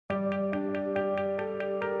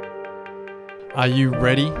Are you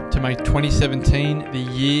ready to make 2017 the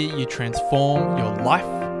year you transform your life?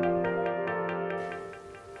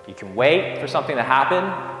 You can wait for something to happen,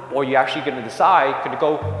 or you're actually going to decide to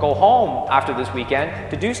go home after this weekend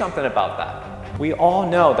to do something about that. We all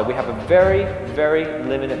know that we have a very, very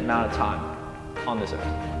limited amount of time on this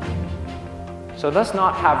earth. So let's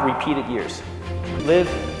not have repeated years. Live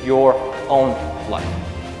your own life.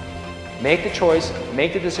 Make the choice,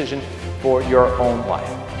 make the decision for your own life.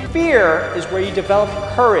 Fear is where you develop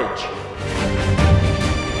courage.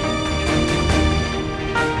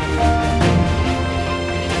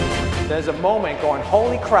 There's a moment going,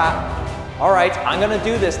 holy crap, all right, I'm gonna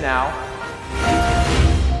do this now.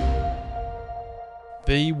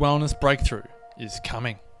 The Wellness Breakthrough is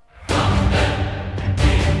coming.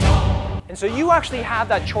 And so you actually have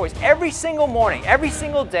that choice every single morning, every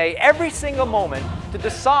single day, every single moment to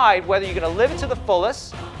decide whether you're gonna live it to the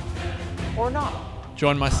fullest or not.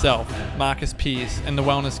 Join myself, Marcus Pearce, and the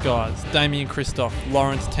Wellness Guys, Damien Christoph,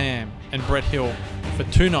 Lawrence Tam, and Brett Hill for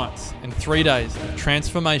 2 nights and 3 days of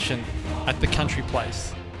transformation at the Country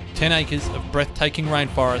Place, 10 acres of breathtaking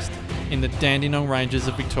rainforest in the Dandenong Ranges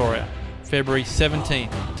of Victoria, February 17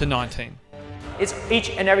 to 19. It's each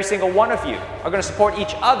and every single one of you are going to support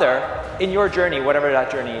each other in your journey, whatever that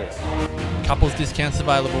journey is. Couples discounts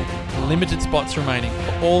available, limited spots remaining.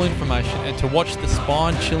 For all information and to watch the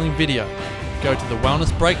spine-chilling video, go to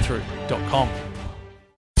thewellnessbreakthrough.com.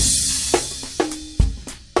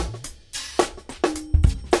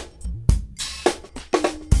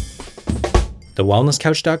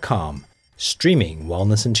 TheWellnessCouch.com, streaming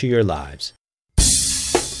wellness into your lives.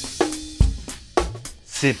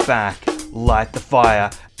 Sit back, light the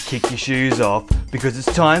fire, kick your shoes off, because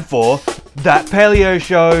it's time for That Paleo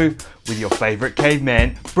Show with your favourite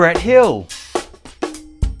caveman, Brett Hill.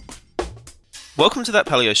 Welcome to That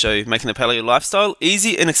Paleo Show, making the paleo lifestyle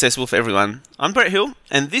easy and accessible for everyone. I'm Brett Hill,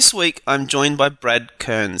 and this week I'm joined by Brad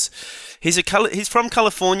Kearns. He's from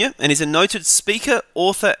California, and he's a noted speaker,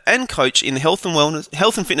 author, and coach in the health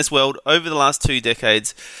and fitness world over the last 2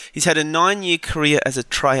 decades. He's had a 9-year career as a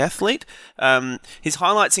triathlete. His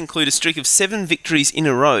highlights include a streak of 7 victories in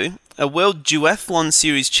a row, a World Duathlon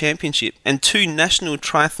Series Championship, and 2 National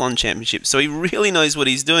Triathlon Championships, so he really knows what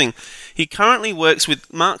he's doing. He currently works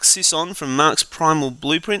with Mark Sisson from Mark's Primal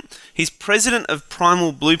Blueprint. He's president of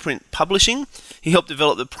Primal Blueprint Publishing. He helped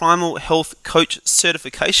develop the Primal Health Coach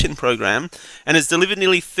Certification Program and has delivered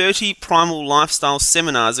nearly 30 primal lifestyle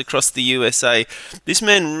seminars across the USA. This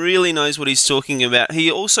man really knows what he's talking about. He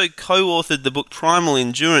also co-authored the book Primal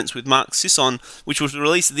Endurance with Mark Sisson, which was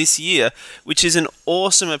released this year, which is an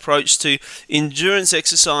awesome approach to endurance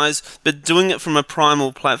exercise, but doing it from a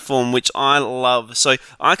primal platform, which I love. So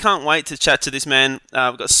I can't wait to chat to this man.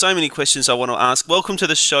 I've got so many questions I want to ask. Welcome to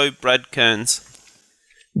the show, Brad Kearns.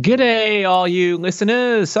 G'day, all you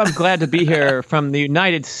listeners. I'm glad to be here from the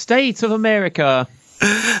United States of America.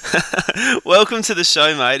 Welcome to the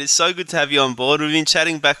show, mate. It's so good to have you on board. We've been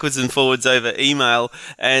chatting backwards and forwards over email,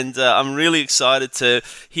 and I'm really excited to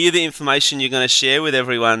hear the information you're going to share with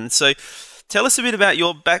everyone. So tell us a bit about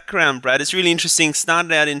your background, Brad. It's really interesting.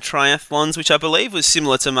 Started out in triathlons, which I believe was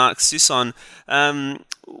similar to Mark Sisson. At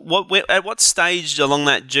what stage along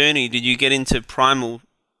that journey did you get into primal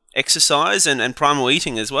exercise and primal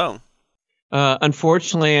eating as well?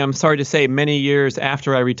 Unfortunately, I'm sorry to say, many years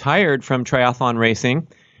after I retired from triathlon racing,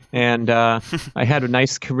 and I had a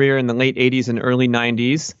nice career in the late 80s and early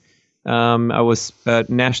 90s. I was a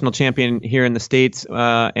national champion here in the States,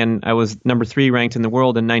 and I was number 3 ranked in the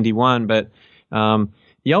world in 91, but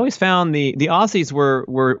you always found the Aussies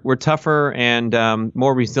were tougher and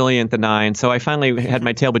more resilient than I, and so I finally had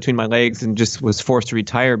my tail between my legs and just was forced to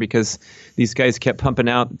retire because these guys kept pumping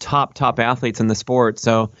out top athletes in the sport.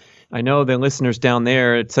 So I know the listeners down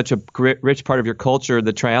there, it's such a rich part of your culture,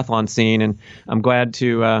 the triathlon scene, and I'm glad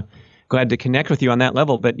to connect with you on that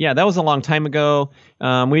level. But yeah, that was a long time ago.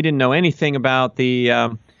 We didn't know anything about the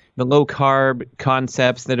low carb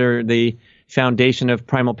concepts that are the foundation of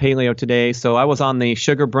primal paleo today. So I was on the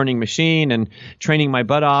sugar burning machine and training my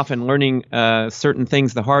butt off and learning certain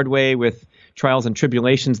things the hard way with trials and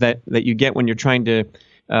tribulations that you get when you're trying to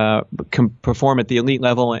perform at the elite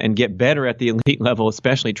level and get better at the elite level,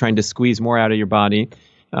 especially trying to squeeze more out of your body.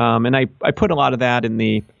 And I put a lot of that in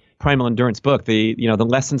the Primal Endurance book, the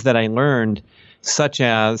lessons that I learned, such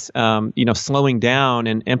as slowing down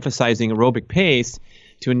and emphasizing aerobic pace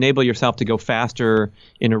to enable yourself to go faster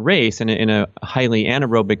in a race and in a highly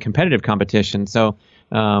anaerobic competitive competition. So,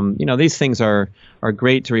 these things are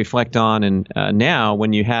great to reflect on. And now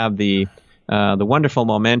when you have the wonderful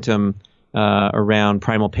momentum around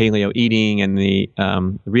primal paleo eating and the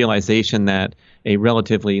realization that a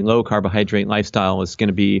relatively low carbohydrate lifestyle is going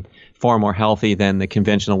to be far more healthy than the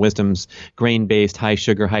conventional wisdom's grain-based, high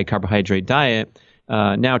sugar, high carbohydrate diet.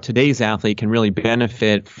 Now today's athlete can really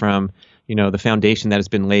benefit from the foundation that has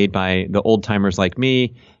been laid by the old timers like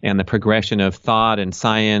me and the progression of thought and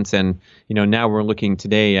science. And, now we're looking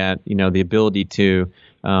today at, the ability to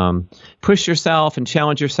push yourself and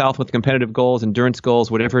challenge yourself with competitive goals, endurance goals,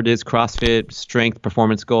 whatever it is, CrossFit, strength,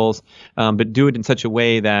 performance goals, but do it in such a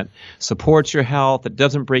way that supports your health, that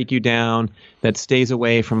doesn't break you down, that stays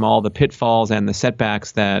away from all the pitfalls and the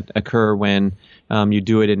setbacks that occur when you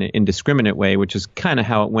do it in an indiscriminate way, which is kind of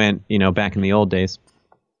how it went, back in the old days.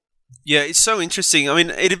 Yeah, it's so interesting. I mean,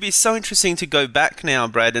 it'd be so interesting to go back now,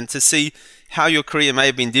 Brad, and to see how your career may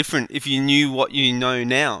have been different if you knew what you know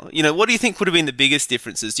now. What do you think would have been the biggest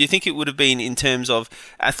differences? Do you think it would have been in terms of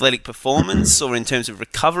athletic performance or in terms of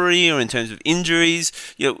recovery or in terms of injuries?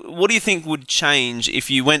 What do you think would change if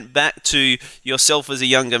you went back to yourself as a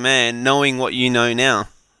younger man knowing what you know now?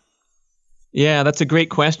 Yeah, that's a great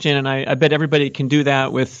question, and I bet everybody can do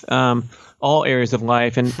that with all areas of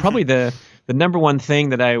life. And probably the number one thing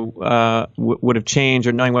that I would have changed,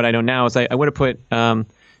 or knowing what I know now, is I would have put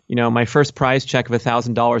my first prize check of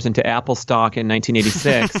 $1,000 into Apple stock in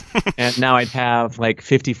 1986, and now I'd have like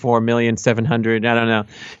 54,700,000. I don't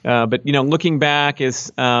know, but looking back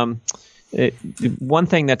is one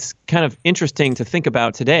thing that's kind of interesting to think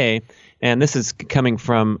about today, and this is coming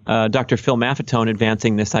from Dr. Phil Maffetone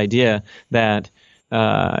advancing this idea that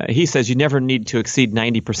he says you never need to exceed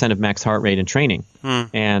 90% of max heart rate in training.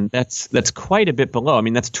 And that's quite a bit below. I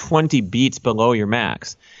mean, that's 20 beats below your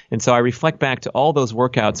max. And so I reflect back to all those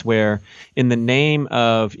workouts where in the name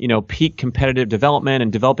of, peak competitive development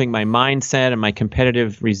and developing my mindset and my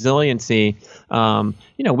competitive resiliency,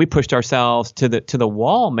 we pushed ourselves to the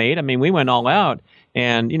wall, mate. I mean, we went all out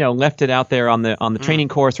and, left it out there on the training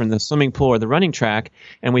course or in the swimming pool or the running track.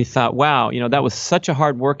 And we thought, wow, that was such a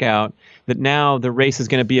hard workout that now the race is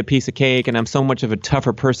going to be a piece of cake and I'm so much of a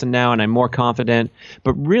tougher person now and I'm more confident.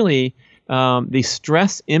 But really, the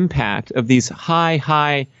stress impact of these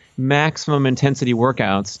high maximum intensity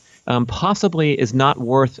workouts possibly is not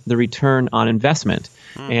worth the return on investment.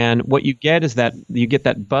 And what you get is that you get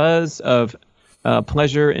that buzz of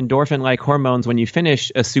pleasure, endorphin-like hormones when you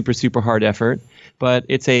finish a super hard effort, but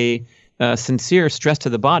it's a sincere stress to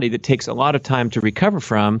the body that takes a lot of time to recover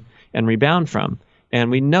from and rebound from. And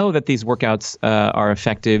we know that these workouts are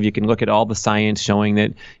effective. You can look at all the science showing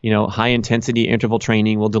that, high intensity interval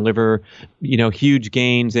training will deliver, huge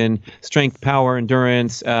gains in strength, power,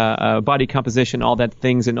 endurance, body composition, all that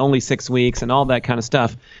things in only 6 weeks and all that kind of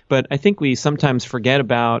stuff. But I think we sometimes forget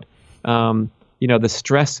about, the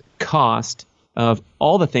stress cost of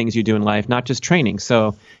all the things you do in life, not just training.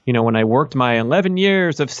 So, when I worked my 11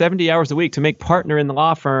 years of 70 hours a week to make partner in the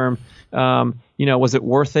law firm, was it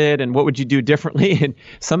worth it? And what would you do differently? And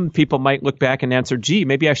some people might look back and answer, gee,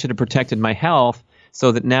 maybe I should have protected my health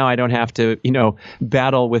so that now I don't have to,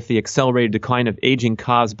 battle with the accelerated decline of aging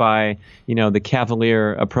caused by, the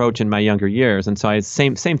cavalier approach in my younger years. And so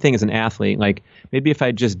same thing as an athlete. Like maybe if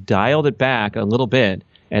I just dialed it back a little bit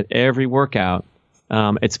at every workout,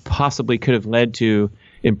 it's possibly could have led to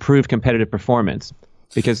improved competitive performance.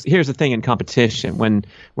 Because here's the thing in competition, when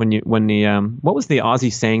the what was the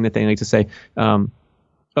Aussie saying that they like to say? The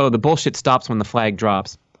bullshit stops when the flag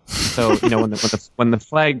drops. So when the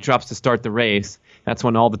flag drops to start the race, that's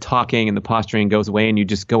when all the talking and the posturing goes away, and you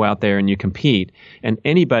just go out there and you compete. And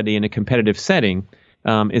anybody in a competitive setting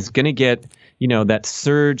is going to get that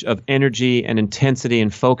surge of energy and intensity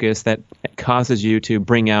and focus that causes you to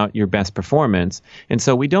bring out your best performance. And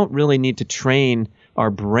so we don't really need to train our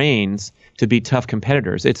brains to be tough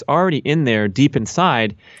competitors. It's already in there deep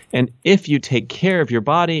inside. And if you take care of your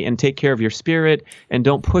body and take care of your spirit and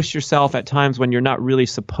don't push yourself at times when you're not really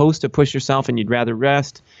supposed to push yourself and you'd rather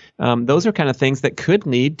rest, those are kind of things that could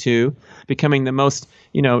lead to becoming the most,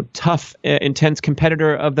 tough, intense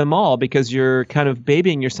competitor of them all because you're kind of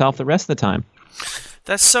babying yourself the rest of the time.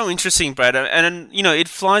 That's so interesting, Brad, and it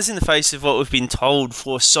flies in the face of what we've been told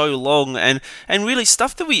for so long, and really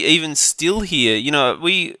stuff that we even still hear.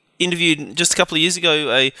 We interviewed just a couple of years ago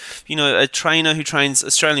a trainer who trains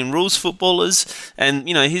Australian rules footballers, and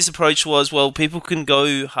his approach was, well, people can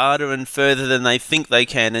go harder and further than they think they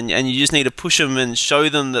can, and you just need to push them and show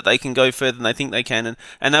them that they can go further than they think they can,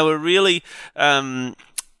 and they were really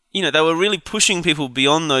they were really pushing people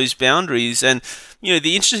beyond those boundaries. And,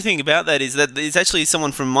 the interesting thing about that is that it's actually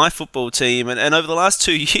someone from my football team, and over the last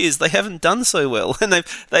 2 years, they haven't done so well, and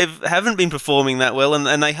they haven't been performing that well,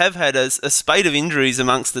 and they have had a spate of injuries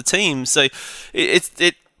amongst the team. So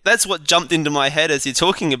it that's what jumped into my head as you're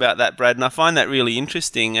talking about that, Brad, and I find that really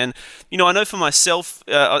interesting. And, I know for myself,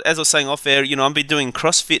 as I was saying off air, I've been doing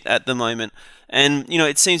CrossFit at the moment. And,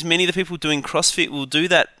 it seems many of the people doing CrossFit will do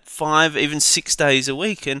that 5, even 6 days a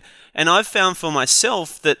week. And I've found for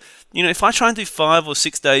myself that, if I try and do 5 or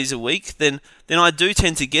 6 days a week, then I do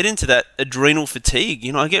tend to get into that adrenal fatigue.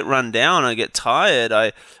 I get run down, I get tired,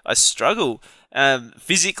 I struggle.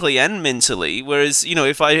 Physically and mentally, whereas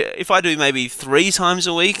if I do maybe 3 times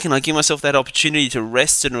a week and I give myself that opportunity to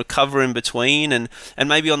rest and recover in between, and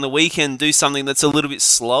maybe on the weekend do something that's a little bit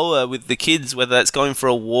slower with the kids, whether that's going for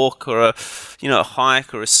a walk or a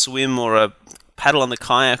hike or a swim or a paddle on the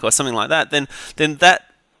kayak or something like that, then that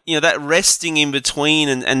that resting in between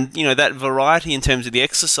and that variety in terms of the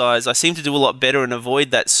exercise, I seem to do a lot better and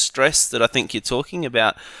avoid that stress that I think you're talking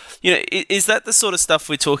about. Is that the sort of stuff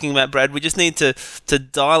we're talking about, Brad? We just need to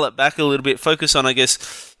dial it back a little bit, focus on, I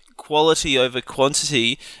guess, quality over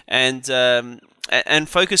quantity, and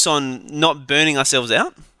focus on not burning ourselves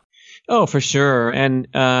out? Oh, for sure. And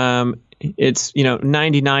it's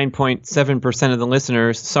 99.7% of the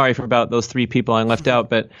listeners. Sorry for about those 3 people I left out,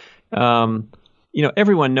 but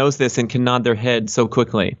everyone knows this and can nod their head so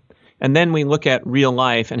quickly. And then we look at real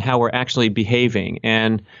life and how we're actually behaving.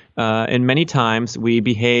 And many times we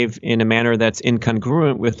behave in a manner that's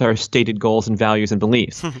incongruent with our stated goals and values and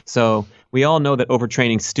beliefs. So we all know that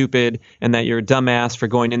overtraining's stupid and that you're a dumbass for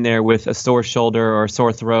going in there with a sore shoulder or a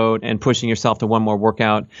sore throat and pushing yourself to one more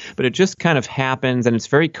workout. But it just kind of happens, and it's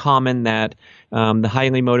very common that the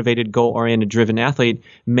highly motivated, goal-oriented, driven athlete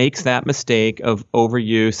makes that mistake of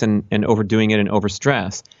overuse and overdoing it and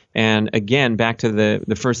overstress. And again, back to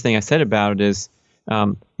the first thing I said about it is,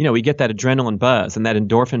 we get that adrenaline buzz and that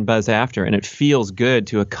endorphin buzz after, and it feels good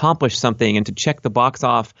to accomplish something and to check the box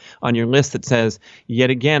off on your list that says, yet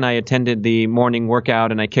again, I attended the morning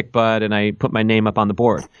workout and I kicked butt and I put my name up on the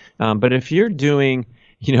board. But if you're doing,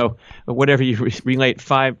 whatever you relate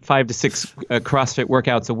 5 to 6 CrossFit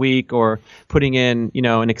workouts a week, or putting in,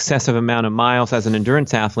 an excessive amount of miles as an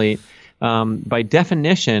endurance athlete, by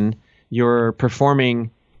definition, you're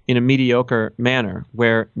performing in a mediocre manner,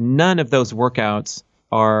 where none of those workouts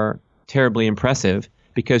are terribly impressive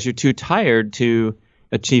because you're too tired to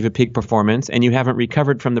achieve a peak performance and you haven't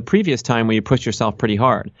recovered from the previous time where you pushed yourself pretty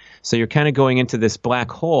hard. So you're kind of going into this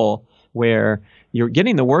black hole where you're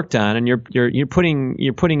getting the work done and you're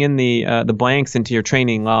putting in the blanks into your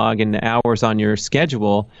training log and the hours on your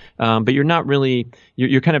schedule, but you're not really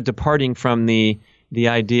you're kind of departing from the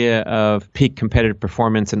idea of peak competitive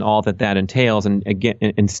performance and all that entails. And again,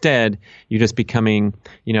 instead, you're just becoming,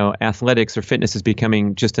 athletics or fitness is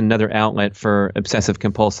becoming just another outlet for obsessive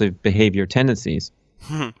compulsive behavior tendencies.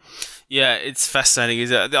 Yeah, it's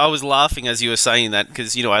fascinating. I was laughing as you were saying that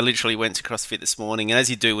because, I literally went to CrossFit this morning. And as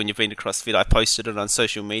you do when you've been to CrossFit, I posted it on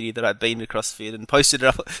social media that I'd been to CrossFit and posted it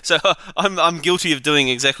up. So I'm guilty of doing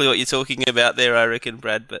exactly what you're talking about there, I reckon,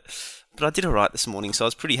 Brad. But I did all right this morning, so I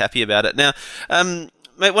was pretty happy about it. Now,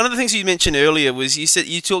 mate, one of the things you mentioned earlier was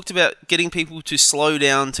you talked about getting people to slow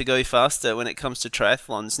down to go faster when it comes to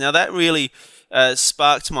triathlons. Now, that really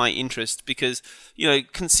sparked my interest because,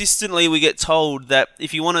 consistently we get told that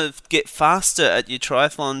if you want to get faster at your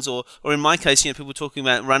triathlons, or in my case, people talking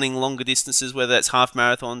about running longer distances, whether that's half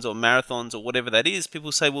marathons or marathons or whatever that is,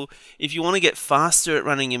 people say, well, if you want to get faster at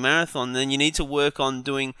running your marathon, then you need to work on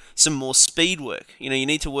doing some more speed work. You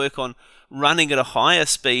need to work on running at a higher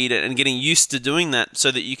speed and getting used to doing that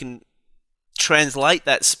so that you can translate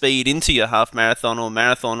that speed into your half marathon or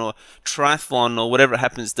marathon or triathlon or whatever it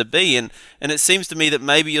happens to be. And it seems to me that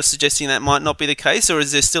maybe you're suggesting that might not be the case, or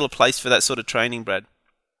is there still a place for that sort of training, Brad?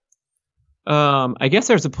 I guess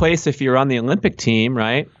there's a place if you're on the Olympic team,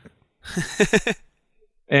 right?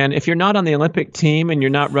 And if you're not on the Olympic team and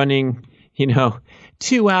you're not running,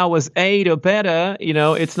 2 hours 8 or better,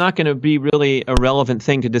 it's not going to be really a relevant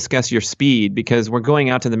thing to discuss your speed, because we're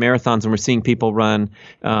going out to the marathons and we're seeing people run,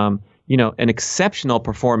 an exceptional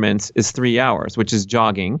performance is 3 hours, which is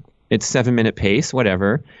jogging. It's 7-minute pace,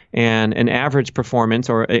 whatever. And an average performance,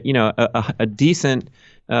 or, a decent,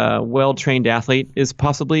 well-trained athlete is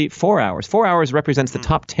possibly 4 hours. 4 hours represents the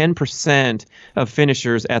top 10% of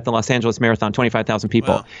finishers at the Los Angeles Marathon, 25,000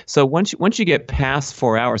 people. Wow. So once you get past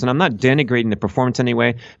 4 hours, and I'm not denigrating the performance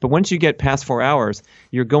anyway, but once you get past 4 hours,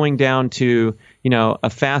 you're going down to, a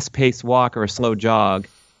fast-paced walk or a slow jog.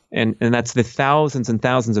 And that's the thousands and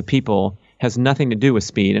thousands of people, has nothing to do with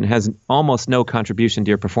speed and has almost no contribution to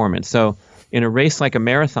your performance. So in a race like a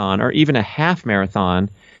marathon or even a half marathon,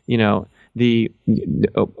 the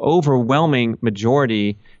overwhelming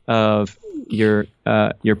majority of your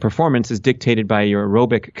performance is dictated by your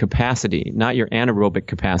aerobic capacity, not your anaerobic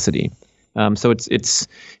capacity. So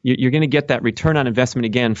you're going to get that return on investment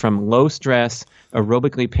again from low stress,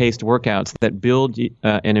 aerobically paced workouts that build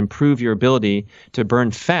and improve your ability to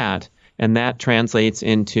burn fat, and that translates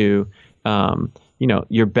into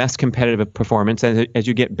your best competitive performance. As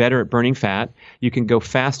you get better at burning fat, you can go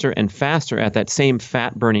faster and faster at that same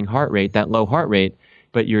fat burning heart rate, that low heart rate,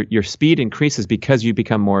 but your speed increases because you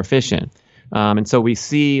become more efficient. And so we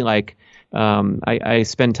see I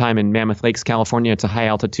spend time in Mammoth Lakes, California. It's a high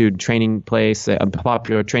altitude training place, a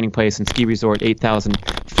popular training place and ski resort, 8,000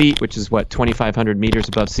 feet, which is 2,500 meters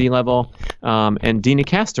above sea level. And Dina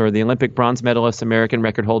Castor, the Olympic bronze medalist, American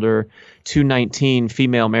record holder, 2:19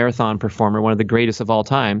 female marathon performer, one of the greatest of all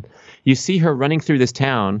time. You see her running through this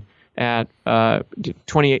town at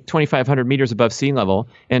 2,500 meters above sea level,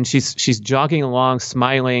 and she's jogging along,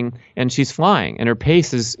 smiling, and she's flying, and her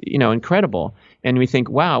pace is incredible. And we think,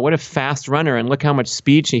 wow, what a fast runner, and look how much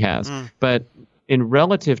speed she has. But in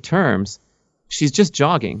relative terms, she's just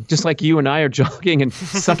jogging, just like you and I are jogging and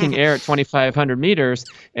sucking air at 2,500 meters.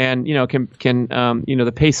 And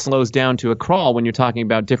the pace slows down to a crawl when you're talking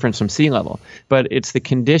about difference from sea level. But it's the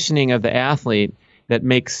conditioning of the athlete that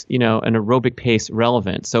makes an aerobic pace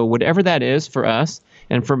relevant. So whatever that is for us,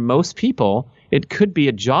 and for most people, it could be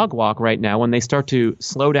a jog walk right now when they start to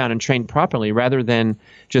slow down and train properly, rather than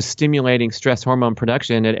just stimulating stress hormone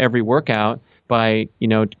production at every workout by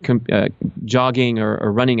jogging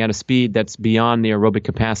or running at a speed that's beyond the aerobic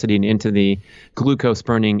capacity and into the glucose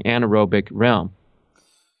burning anaerobic realm.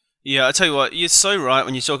 Yeah, I tell you what, you're so right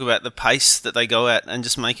when you talk about the pace that they go at and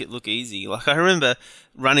just make it look easy. Like, I remember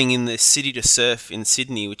running in the City to Surf in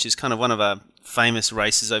Sydney, which is kind of one of our famous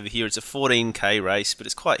races over here. It's a 14K race, but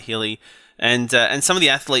it's quite hilly. And some of the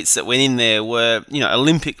athletes that went in there were,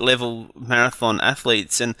 Olympic level marathon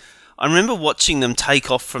athletes. And I remember watching them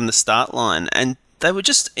take off from the start line, and they were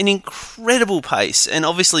just an incredible pace, and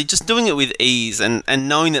obviously just doing it with ease and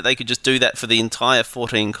knowing that they could just do that for the entire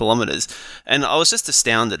 14 kilometres. And I was just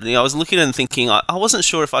astounded. I was looking at them thinking, I wasn't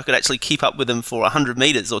sure if I could actually keep up with them for 100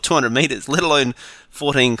 metres or 200 metres, let alone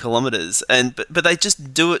 14 kilometres. But they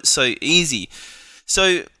just do it so easy.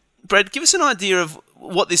 So, Brad, give us an idea of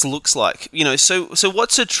what this looks like. So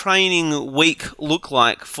what's a training week look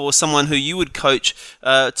like for someone who you would coach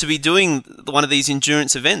to be doing one of these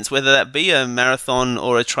endurance events, whether that be a marathon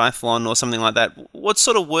or a triathlon or something like that? What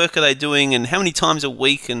sort of work are they doing, and how many times a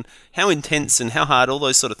week, and how intense and how hard, all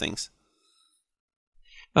those sort of things?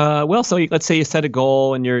 So let's say you set a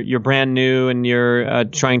goal and you're brand new and you're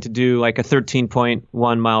trying to do like a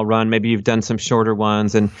 13.1 mile run. Maybe you've done some shorter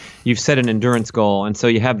ones and you've set an endurance goal. And so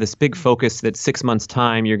you have this big focus that 6 months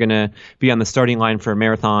time you're going to be on the starting line for a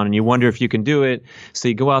marathon, and you wonder if you can do it. So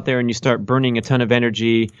you go out there and you start burning a ton of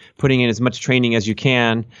energy, putting in as much training as you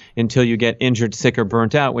can until you get injured, sick, or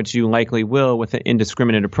burnt out, which you likely will with an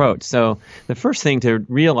indiscriminate approach. So the first thing to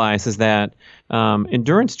realize is that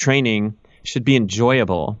endurance training should be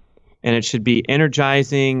enjoyable, and it should be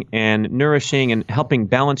energizing and nourishing and helping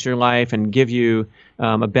balance your life and give you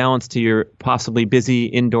a balance to your possibly busy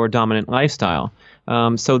indoor dominant lifestyle.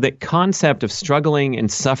 So the concept of struggling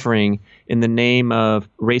and suffering in the name of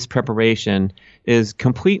race preparation is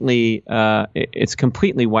completely whacked. It's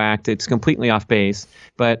completely off base.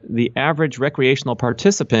 But the average recreational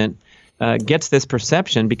participant gets this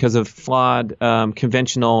perception because of flawed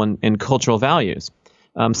conventional and cultural values.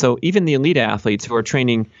 So even the elite athletes who are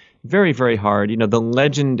training very, very hard, the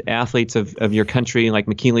legend athletes of your country, like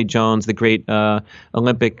McKinley Jones, the great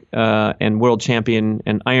Olympic and world champion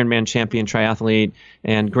and Ironman champion triathlete,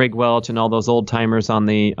 and Greg Welch and all those old timers on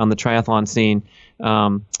the triathlon scene,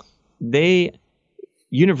 they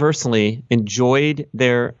universally enjoyed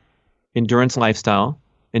their endurance lifestyle,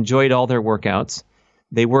 enjoyed all their workouts.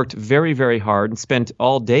 They worked very, very hard and spent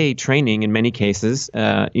all day training in many cases,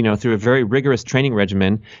 through a very rigorous training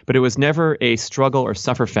regimen, but it was never a struggle or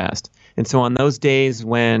suffer fest. And so on those days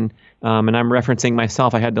when, and I'm referencing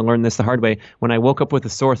myself, I had to learn this the hard way, when I woke up with a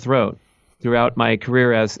sore throat throughout my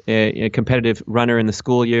career as a competitive runner in the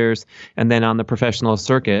school years and then on the professional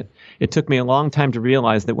circuit, it took me a long time to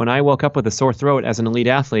realize that when I woke up with a sore throat as an elite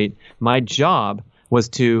athlete, my job was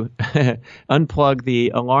to unplug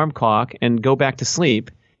the alarm clock and go back to sleep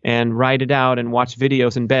and ride it out and watch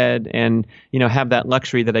videos in bed and, have that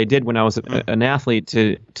luxury that I did when I was an athlete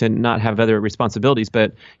to not have other responsibilities.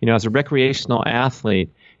 But, as a recreational athlete,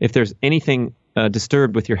 if there's anything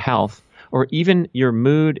disturbed with your health or even your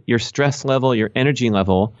mood, your stress level, your energy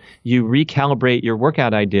level, you recalibrate your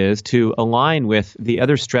workout ideas to align with the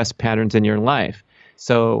other stress patterns in your life.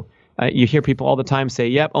 So you hear people all the time say,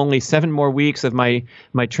 yep, only 7 more weeks of my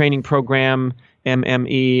training program,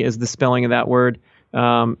 MME is the spelling of that word,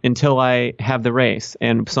 until I have the race.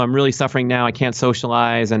 And so I'm really suffering now. I can't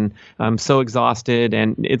socialize and I'm so exhausted.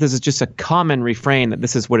 And this is just a common refrain that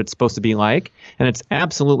this is what it's supposed to be like. And it's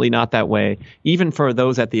absolutely not that way, even for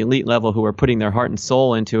those at the elite level who are putting their heart and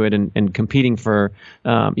soul into it and competing for,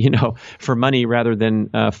 for money rather than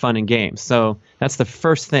fun and games. So that's the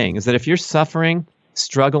first thing, is that if you're suffering,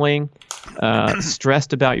 struggling,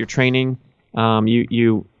 stressed about your training,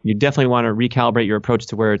 you definitely want to recalibrate your approach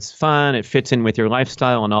to where it's fun, it fits in with your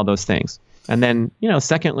lifestyle and all those things. And then,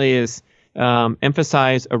 secondly is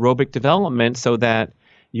emphasize aerobic development so that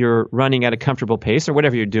you're running at a comfortable pace or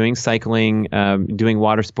whatever you're doing, cycling, doing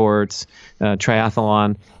water sports,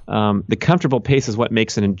 triathlon. The comfortable pace is what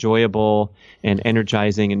makes it enjoyable and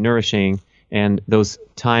energizing and nourishing. And those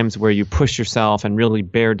times where you push yourself and really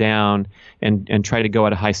bear down and try to go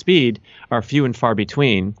at a high speed are few and far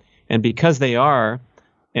between. And because they are,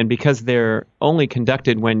 and because they're only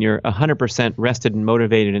conducted when you're 100% rested and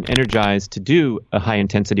motivated and energized to do a high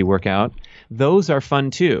intensity workout, those are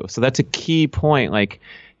fun too. So that's a key point. Like,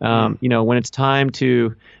 when it's time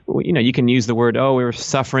to, you can use the word, we were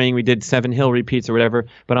suffering, we did 7 hill repeats or whatever.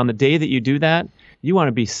 But on the day that you do that, you want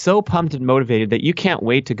to be so pumped and motivated that you can't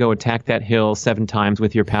wait to go attack that hill 7 times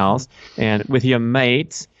with your pals and with your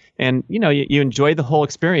mates. And, you enjoy the whole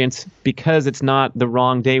experience because it's not the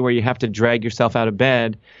wrong day where you have to drag yourself out of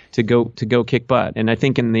bed to go kick butt. And I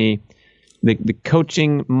think in the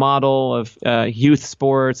coaching model of youth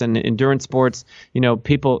sports and endurance sports,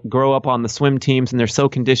 people grow up on the swim teams and they're so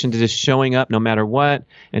conditioned to just showing up no matter what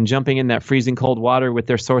and jumping in that freezing cold water with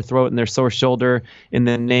their sore throat and their sore shoulder in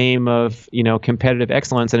the name of, competitive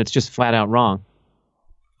excellence. And it's just flat out wrong.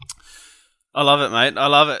 I love it, mate. I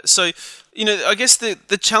love it. So, I guess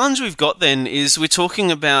the challenge we've got then is we're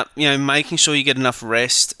talking about, making sure you get enough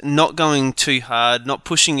rest, not going too hard, not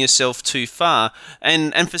pushing yourself too far.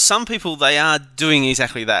 And for some people, they are doing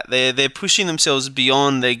exactly that. They're pushing themselves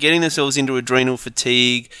beyond, they're getting themselves into adrenal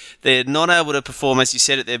fatigue. They're not able to perform, as you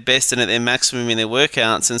said, at their best and at their maximum in their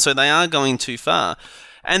workouts. And so they are going too far.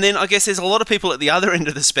 And then I guess there's a lot of people at the other end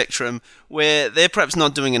of the spectrum where they're perhaps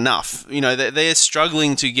not doing enough. They're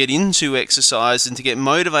struggling to get into exercise and to get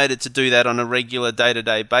motivated to do that on a regular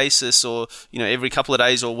day-to-day basis or, every couple of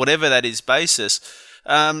days or whatever that is basis.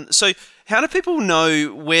 So how do people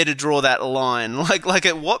know where to draw that line? Like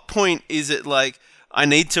at what point is it like, I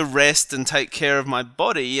need to rest and take care of my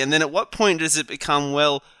body? And then at what point does it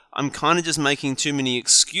become, I'm kind of just making too many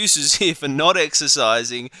excuses here for not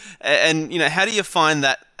exercising. And, how do you find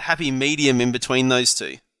that happy medium in between those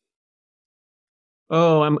two?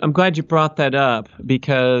 Oh, I'm glad you brought that up,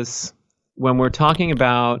 because when we're talking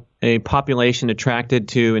about a population attracted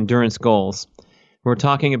to endurance goals, we're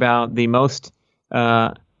talking about the most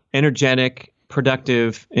energetic,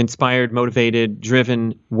 productive, inspired, motivated,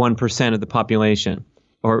 driven 1% of the population,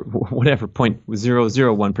 or whatever,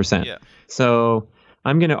 0.001%. Yeah. So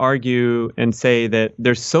I'm going to argue and say that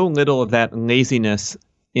there's so little of that laziness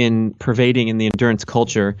pervading in the endurance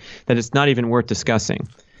culture that it's not even worth discussing.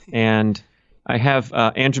 And I have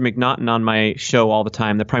Andrew McNaughton on my show all the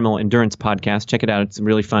time, the Primal Endurance Podcast. Check it out. It's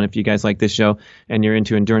really fun if you guys like this show and you're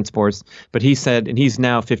into endurance sports. But he said, and he's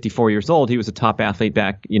now 54 years old, he was a top athlete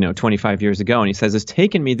back, 25 years ago. And he says, it's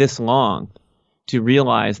taken me this long to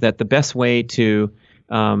realize that the best way to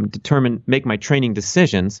make my training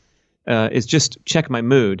decisions is just check my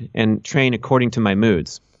mood and train according to my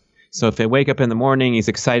moods. So if I wake up in the morning, he's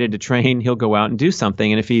excited to train, he'll go out and do something.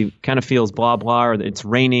 And if he kind of feels blah, blah, or it's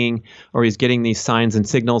raining, or he's getting these signs and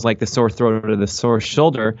signals like the sore throat or the sore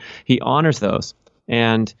shoulder, he honors those.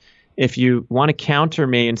 And if you want to counter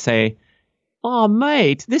me and say, oh,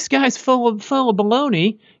 mate, this guy's full of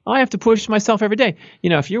baloney, I have to push myself every day.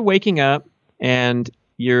 If you're waking up and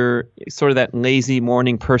you're sort of that lazy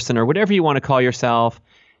morning person or whatever you want to call yourself,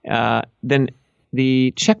 then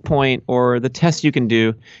the checkpoint or the test you can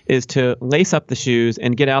do is to lace up the shoes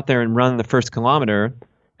and get out there and run the first kilometer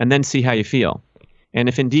and then see how you feel. And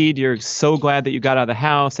if indeed you're so glad that you got out of the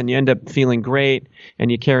house and you end up feeling great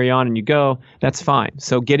and you carry on and you go, that's fine.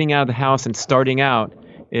 So getting out of the house and starting out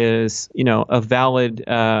is, a valid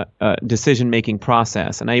decision-making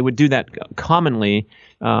process. And I would do that commonly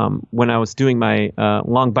when I was doing my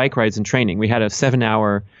long bike rides and training. We had a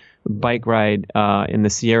 7-hour bike ride in the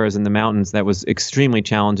Sierras in the mountains that was extremely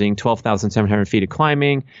challenging, 12,700 feet of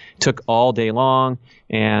climbing, took all day long.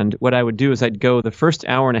 And what I would do is I'd go the first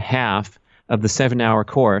hour and a half of the 7-hour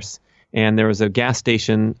course, and there was a gas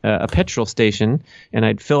station, a petrol station, and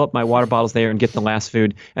I'd fill up my water bottles there and get the last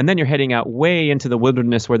food. And then you're heading out way into the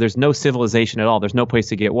wilderness where there's no civilization at all. There's no place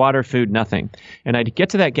to get water, food, nothing. And I'd get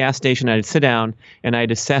to that gas station, I'd sit down, and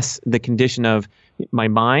I'd assess the condition of my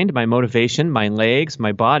mind, my motivation, my legs,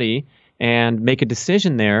 my body, and make a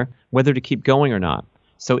decision there whether to keep going or not.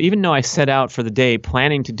 So even though I set out for the day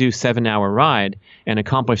planning to do 7-hour ride and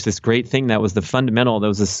accomplish this great thing that was the fundamental, that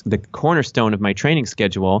was the cornerstone of my training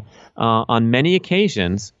schedule, on many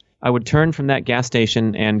occasions, I would turn from that gas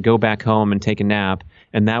station and go back home and take a nap,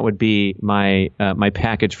 and that would be my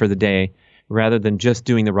package for the day, rather than just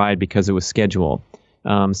doing the ride because it was scheduled.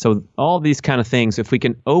 So all these kind of things, if we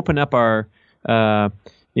can open up our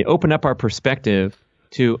perspective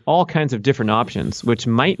to all kinds of different options, which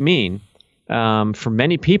might mean for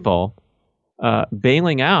many people,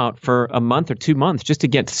 bailing out for a month or 2 months just to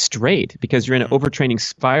get straight because you're in an overtraining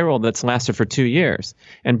spiral that's lasted for 2 years.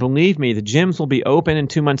 And believe me, the gyms will be open in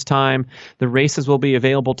 2 months' time. The races will be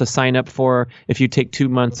available to sign up for if you take 2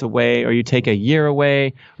 months away or you take a year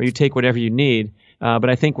away or you take whatever you need. But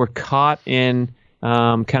I think we're caught in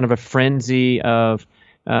kind of a frenzy of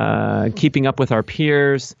keeping up with our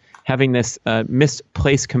peers, having this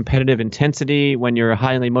misplaced competitive intensity when you're a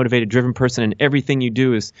highly motivated, driven person and everything you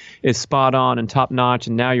do is spot on and top notch,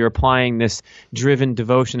 and now you're applying this driven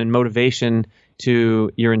devotion and motivation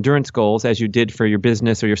to your endurance goals as you did for your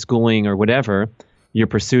business or your schooling or whatever, your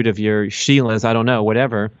pursuit of your Sheilas, I don't know,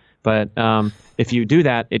 whatever. But if you do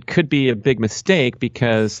that, it could be a big mistake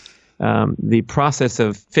because the process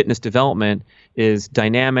of fitness development is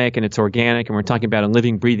dynamic and it's organic, and we're talking about a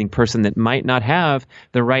living, breathing person that might not have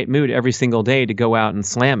the right mood every single day to go out and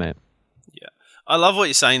slam it. Yeah. I love what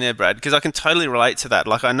you're saying there, Brad, because I can totally relate to that.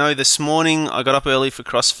 Like, I know this morning I got up early for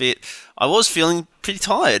CrossFit. I was feeling pretty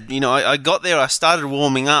tired. You know, I got there, I started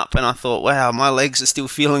warming up, and I thought, wow, my legs are still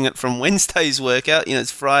feeling it from Wednesday's workout. You know,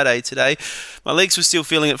 it's Friday today. My legs were still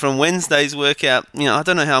feeling it from Wednesday's workout. You know, I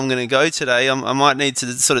don't know how I'm going to go today. I might need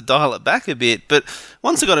to sort of dial it back a bit. But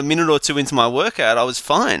once I got a minute or two into my workout, I was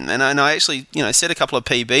fine. And I actually, you know, set a couple of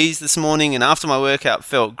PBs this morning, and after my workout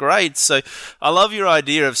felt great. So I love your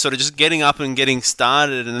idea of sort of just getting up and getting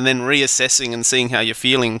started and then reassessing and seeing how you're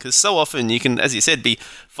feeling. Because so often you can, as you said, be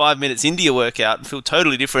 5 minutes into your workout and feel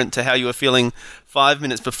totally different to how you were feeling 5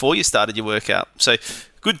 minutes before you started your workout. So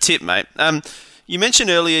good tip, mate. You mentioned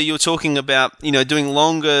earlier you were talking about, you know, doing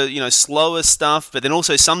longer, you know, slower stuff, but then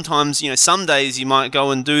also sometimes, you know, some days you might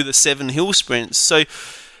go and do the 7 hill sprints. So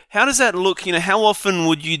how does that look? You know, how often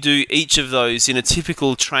would you do each of those in a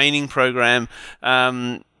typical training program?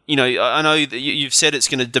 You know, I know that you've said it's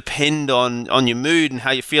going to depend on your mood and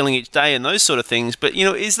how you're feeling each day and those sort of things, but, you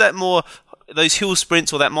know, is that more those hill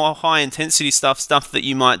sprints or that more high intensity stuff that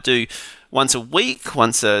you might do once a week,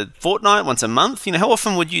 once a fortnight, once a month? You know, how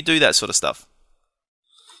often would you do that sort of stuff?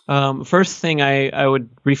 First thing, I would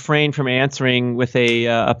refrain from answering with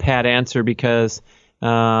a pat answer because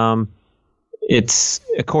it's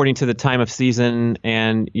according to the time of season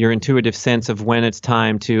and your intuitive sense of when it's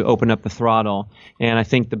time to open up the throttle. And I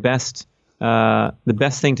think the best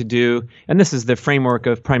thing to do, and this is the framework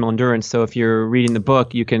of Primal Endurance, so if you're reading the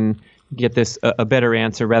book, you can get this a better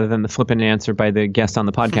answer rather than the flippant answer by the guest on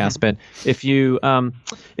the podcast. But if you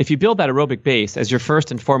build that aerobic base as your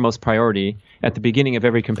first and foremost priority at the beginning of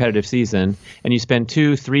every competitive season, and you spend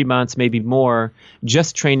 2-3 months, maybe more,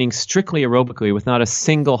 just training strictly aerobically with not a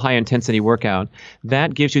single high intensity workout,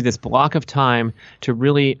 that gives you this block of time to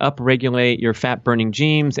really upregulate your fat burning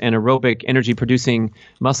genes and aerobic energy producing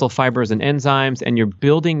muscle fibers and enzymes, and you're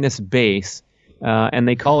building this base. And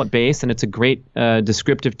they call it base, and it's a great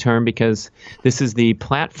descriptive term because this is the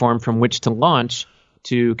platform from which to launch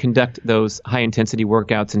to conduct those high-intensity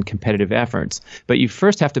workouts and competitive efforts. But you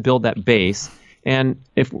first have to build that base. And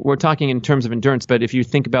if we're talking in terms of endurance, but if you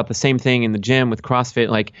think about the same thing in the gym with CrossFit,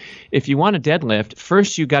 like if you want to deadlift,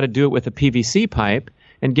 first you got to do it with a PVC pipe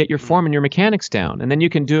and get your form and your mechanics down. And then you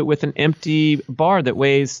can do it with an empty bar that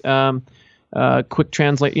weighs, quick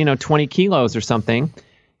translate, 20 kilos or something.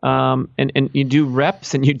 And you do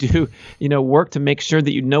reps and you do, work to make sure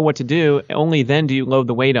that you know what to do. Only then do you load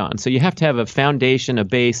the weight on. So you have to have a foundation, a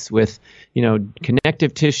base with,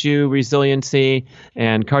 connective tissue resiliency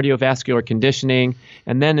and cardiovascular conditioning.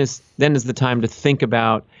 And then is the time to think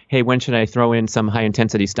about, hey, when should I throw in some high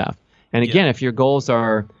intensity stuff? And again, if your goals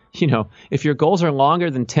are, longer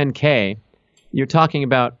than 10K, you're talking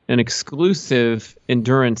about an exclusive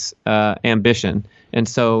endurance ambition. And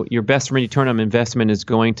so your best return on investment is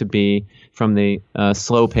going to be from the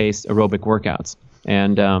slow-paced aerobic workouts.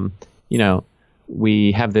 And,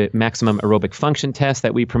 we have the maximum aerobic function test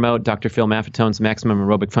that we promote, Dr. Phil Maffetone's maximum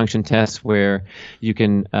aerobic function test, where you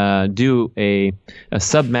can do a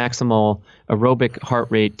sub-maximal aerobic heart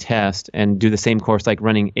rate test and do the same course like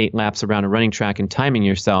running 8 laps around a running track and timing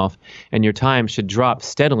yourself, and your time should drop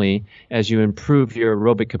steadily as you improve your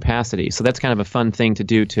aerobic capacity. So that's kind of a fun thing to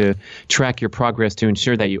do to track your progress to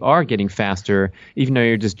ensure that you are getting faster, even though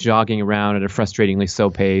you're just jogging around at a frustratingly slow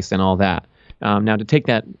pace and all that. Now, to take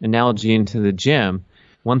that analogy into the gym,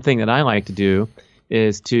 one thing that I like to do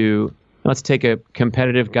is let's take a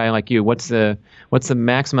competitive guy like you. What's the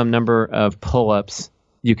maximum number of pull-ups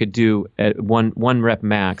you could do at one rep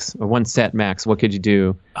max or one set max? What could you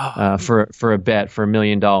do for a bet for $1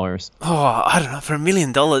 million? Oh, I don't know. For $1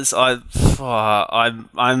 million, I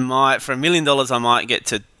might. For $1 million, I might get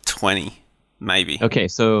to 20, maybe. Okay,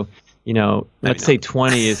 so let's say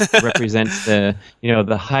 20 represents the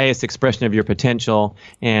highest expression of your potential,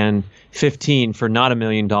 and 15 for not $1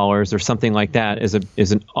 million or something like that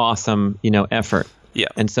is an awesome effort. Yeah.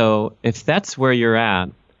 And so if that's where you're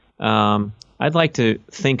at, I'd like to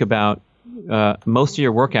think about most of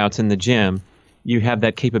your workouts in the gym. You have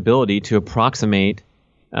that capability to approximate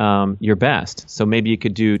your best. So maybe you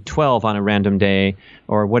could do 12 on a random day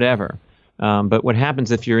or whatever. But what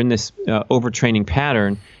happens if you're in this overtraining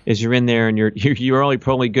pattern is you're in there and you're only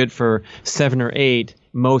probably good for 7 or 8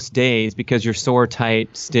 most days because you're sore,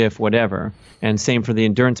 tight, stiff, whatever. And same for the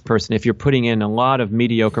endurance person. If you're putting in a lot of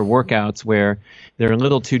mediocre workouts where they're a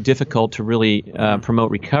little too difficult to really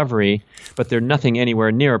promote recovery, but they're nothing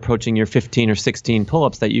anywhere near approaching your 15 or 16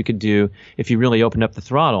 pull-ups that you could do if you really opened up the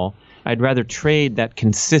throttle, I'd rather trade that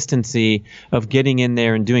consistency of getting in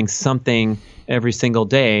there and doing something every single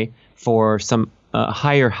day for some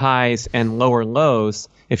higher highs and lower lows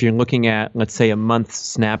if you're looking at, let's say, a month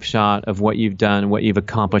snapshot of what you've done, what you've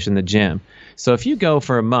accomplished in the gym. So if you go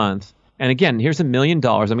for a month, and again, here's $1 million,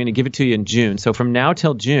 I'm going to give it to you in June. So from now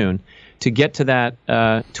till June, to get to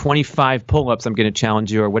that 25 pull-ups, I'm going to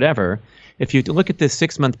challenge you or whatever, if you look at this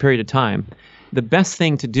 6-month period of time, the best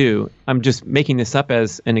thing to do, I'm just making this up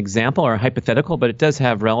as an example or a hypothetical, but it does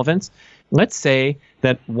have relevance. Let's say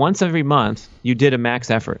that once every month you did a max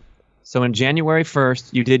effort. So in January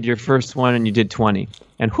 1st, you did your first one and you did 20.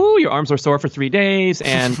 And your arms were sore for 3 days,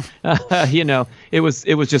 and it was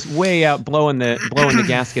just way out blowing the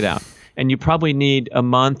gasket out. And you probably need a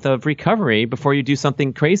month of recovery before you do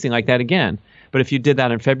something crazy like that again. But if you did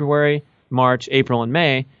that in February, March, April, and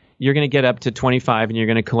May, you're going to get up to 25 and you're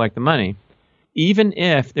going to collect the money. Even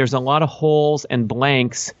if there's a lot of holes and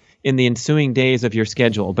blanks in the ensuing days of your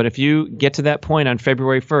schedule. But if you get to that point on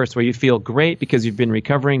February 1st where you feel great because you've been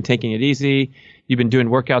recovering, taking it easy, you've been doing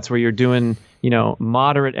workouts where you're doing,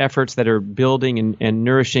 moderate efforts that are building and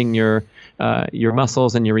nourishing your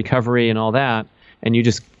muscles and your recovery and all that, and you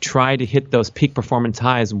just try to hit those peak performance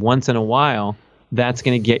highs once in a while, that's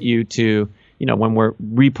going to get you to, when we're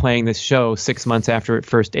replaying this show 6 months after it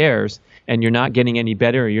first airs, and you're not getting any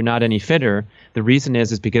better or you're not any fitter, the reason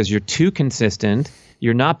is because you're too consistent,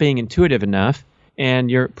 you're not being intuitive enough,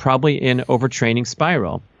 and you're probably in overtraining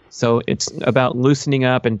spiral. So it's about loosening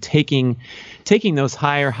up and taking those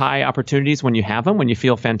high opportunities when you have them, when you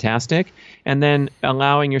feel fantastic, and then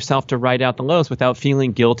allowing yourself to ride out the lows without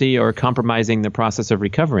feeling guilty or compromising the process of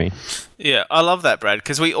recovery. Yeah, I love that, Brad,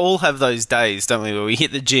 because we all have those days, don't we, where we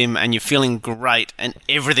hit the gym and you're feeling great and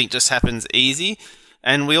everything just happens easy.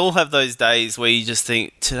 And we all have those days where you just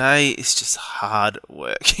think, today is just hard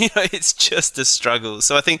work. It's just a struggle.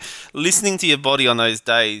 So I think listening to your body on those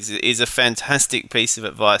days is a fantastic piece of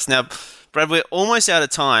advice. Now, Brad, we're almost out of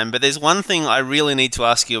time, but there's one thing I really need to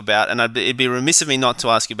ask you about, and it'd be remiss of me not to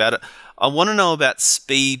ask you about it. I want to know about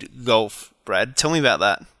speed golf, Brad. Tell me about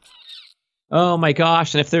that. Oh my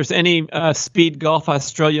gosh. And if there's any Speed Golf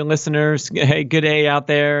Australia listeners, hey, good day out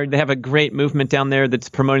there. They have a great movement down there that's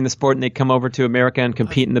promoting the sport, and they come over to America and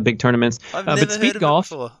compete in the big tournaments. I've never but Speed heard of Golf, it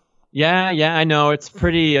before. Yeah, I know. It's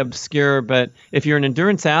pretty obscure, but if you're an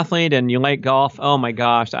endurance athlete and you like golf, oh my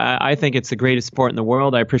gosh, I think it's the greatest sport in the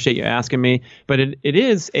world. I appreciate you asking me. But it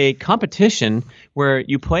is a competition where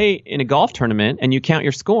you play in a golf tournament and you count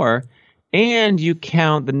your score and you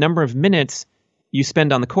count the number of minutes you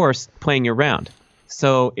spend on the course playing your round.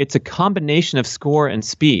 So it's a combination of score and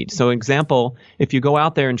speed. So example, if you go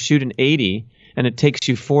out there and shoot an 80 and it takes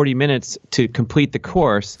you 40 minutes to complete the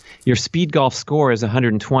course, your speed golf score is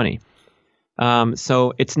 120.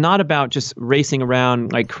 So it's not about just racing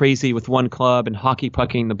around like crazy with one club and hockey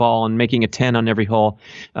pucking the ball and making a 10 on every hole.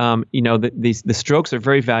 The strokes are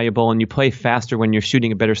very valuable, and you play faster when you're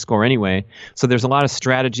shooting a better score anyway. So there's a lot of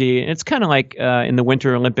strategy. And it's kind of like in the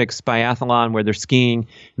Winter Olympics biathlon where they're skiing, and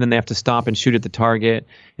then they have to stop and shoot at the target.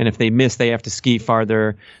 And if they miss, they have to ski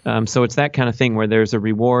farther. So it's that kind of thing where there's a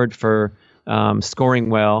reward for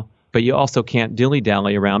scoring well. But you also can't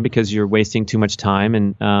dilly-dally around because you're wasting too much time,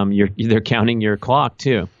 and they're counting your clock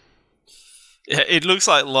too. Yeah, it looks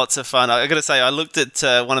like lots of fun. I got to say, I looked at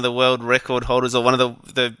one of the world record holders, or one of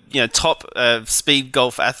the top speed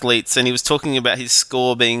golf athletes, and he was talking about his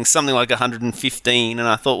score being something like 115, and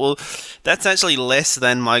I thought, well, that's actually less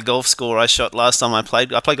than my golf score I shot last time I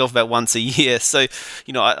played. I play golf about once a year, so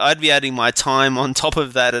I'd be adding my time on top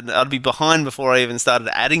of that, and I'd be behind before I even started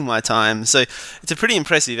adding my time. So it's a pretty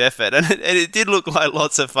impressive effort, and it did look like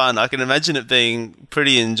lots of fun. I can imagine it being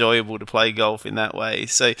pretty enjoyable to play golf in that way.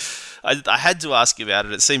 So I had to ask you about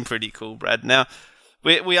it. It seemed pretty cool, Brad. Now,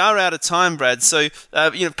 we are out of time, Brad. So,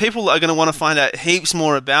 people are going to want to find out heaps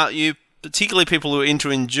more about you. Particularly people who are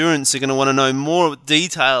into endurance are going to want to know more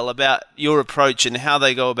detail about your approach and how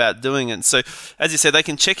they go about doing it. So, as you said, they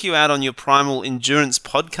can check you out on your Primal Endurance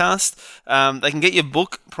podcast. They can get your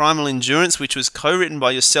book, Primal Endurance, which was co-written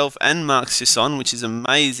by yourself and Mark Sisson, which is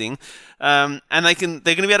amazing. And they're going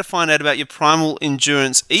to be able to find out about your Primal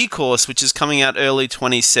Endurance e-course, which is coming out early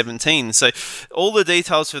 2017. So all the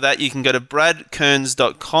details for that, you can go to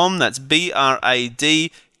bradkearns.com. That's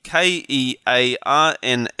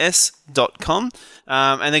BradKearns.com.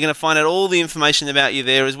 And they're going to find out all the information about you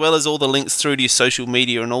there, as well as all the links through to your social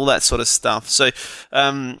media and all that sort of stuff. So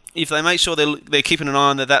if they make sure they're keeping an eye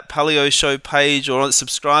on the That Paleo Show page, or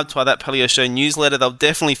subscribe to our That Paleo Show newsletter, they'll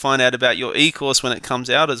definitely find out about your e-course when it comes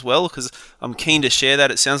out as well, because I'm keen to share that.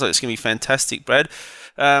 It sounds like it's going to be fantastic, Brad.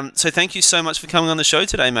 So thank you so much for coming on the show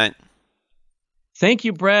today, mate. Thank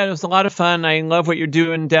you, Brad. It was a lot of fun. I love what you're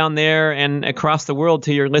doing down there and across the world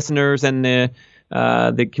to your listeners, and the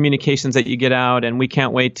communications that you get out. And we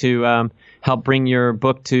can't wait to help bring your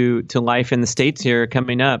book to life in the States here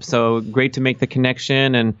coming up. So great to make the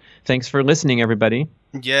connection, and thanks for listening, everybody.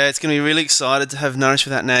 Yeah, it's going to be really excited to have Nourish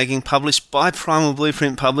Without Nagging published by Primal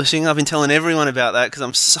Blueprint Publishing. I've been telling everyone about that because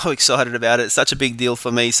I'm so excited about it. It's such a big deal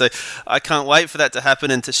for me. So I can't wait for that to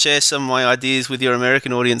happen, and to share some of my ideas with your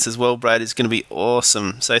American audience as well, Brad. It's going to be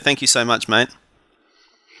awesome. So thank you so much, mate.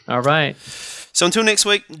 All right. So until next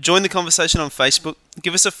week, join the conversation on Facebook,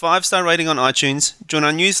 give us a 5-star rating on iTunes, join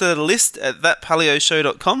our newsletter list at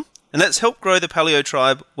thatpaleoshow.com, and let's help grow the paleo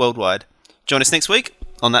tribe worldwide. Join us next week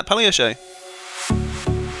on That Paleo Show.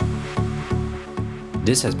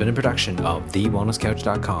 This has been a production of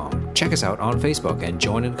TheWellnessCouch.com. Check us out on Facebook and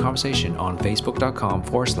join in the conversation on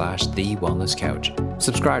Facebook.com/TheWellnessCouch.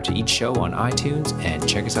 Subscribe to each show on iTunes and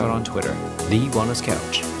check us out on Twitter. The Wellness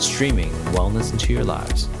Couch, streaming wellness into your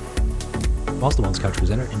lives. Whilst the Wellness Couch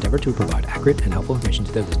presenter endeavor to provide accurate and helpful information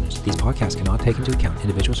to their listeners, these podcasts cannot take into account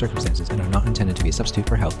individual circumstances and are not intended to be a substitute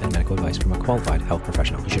for health and medical advice from a qualified health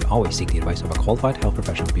professional. You should always seek the advice of a qualified health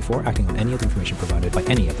professional before acting on any of the information provided by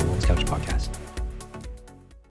any of the Wellness Couch podcasts.